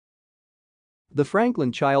The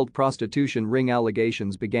Franklin child prostitution ring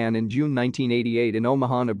allegations began in June 1988 in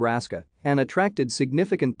Omaha, Nebraska, and attracted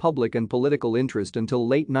significant public and political interest until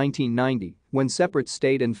late 1990, when separate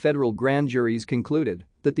state and federal grand juries concluded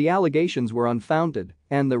that the allegations were unfounded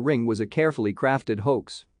and the ring was a carefully crafted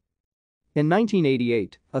hoax. In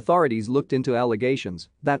 1988, authorities looked into allegations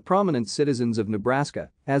that prominent citizens of Nebraska,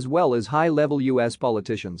 as well as high-level U.S.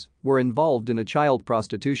 politicians, were involved in a child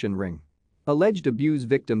prostitution ring. Alleged abuse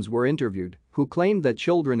victims were interviewed, who claimed that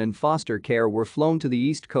children in foster care were flown to the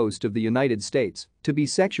East Coast of the United States to be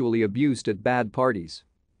sexually abused at bad parties.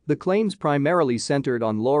 The claims primarily centered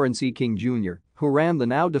on Lawrence E. King Jr., who ran the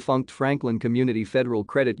now-defunct Franklin Community Federal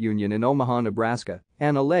Credit Union in Omaha, Nebraska,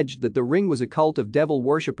 and alleged that the ring was a cult of devil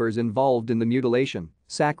worshippers involved in the mutilation,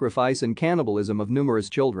 sacrifice and cannibalism of numerous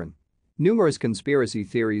children. Numerous conspiracy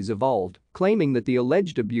theories evolved, claiming that the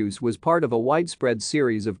alleged abuse was part of a widespread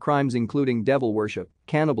series of crimes including devil worship,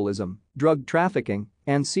 cannibalism, drug trafficking,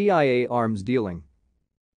 and CIA arms dealing.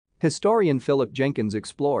 Historian Philip Jenkins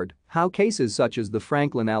explored how cases such as the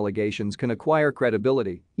Franklin allegations can acquire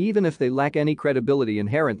credibility, even if they lack any credibility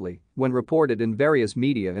inherently, when reported in various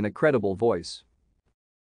media in a credible voice.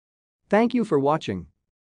 Thank you for watching.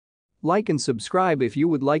 Like and subscribe if you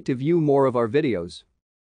would like to view more of our videos.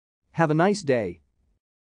 Have a nice day.